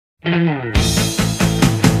Stupid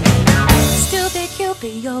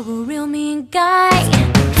Cupid, you're a real mean guy.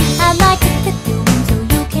 I'd like to fit you in so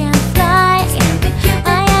you can fly.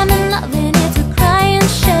 I am in love and it's a crying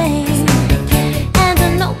shame, and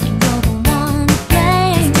I know you're the one to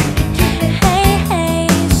blame. Hey, hey,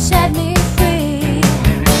 set me free.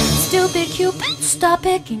 Stupid Cupid, stop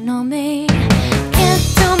picking on me. Can't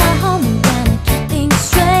do my homework and I keep things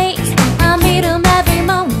straight. I meet him every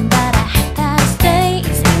morning but I half-past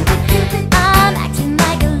days. I'm acting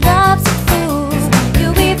like a lovesick fool.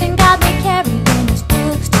 You even got me carrying his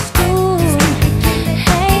books to school.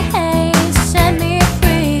 Hey, hey, set me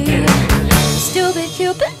free. Stupid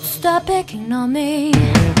Cupid, stop picking on me.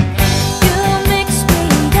 You mixed me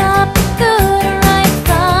up good right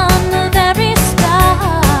from the very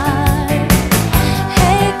start.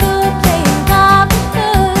 Hey, good, play Robin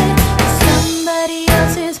Hood with somebody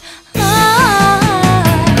else's heart.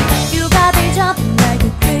 You got me jumping like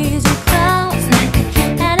a crazy clown,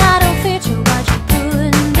 and I don't fit you what you're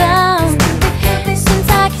putting down. Since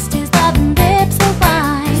I kissed his loving lips of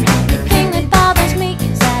wine, the thing that bothers me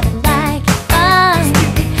is that I like it fine.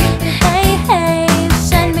 Hey, hey,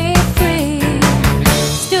 set me free.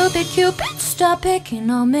 Stupid Cupid, stop picking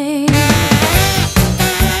on me.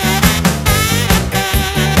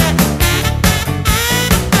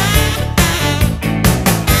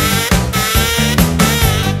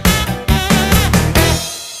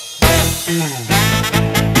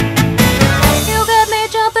 You got me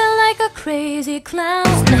jumping like a crazy clown,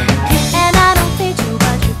 and I don't fit you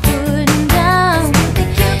what you're putting down.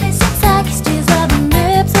 Since I kissed his loving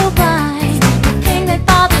lips of wine, the thing that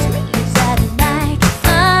bothers me is that I like it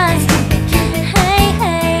fine. Hey,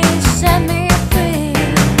 hey, set me free.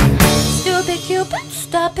 Stupid Cupid,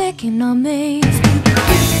 stop picking on me.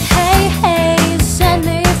 Hey, hey, set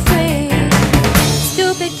me free.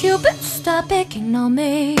 Stupid Cupid, stop picking on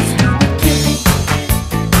me.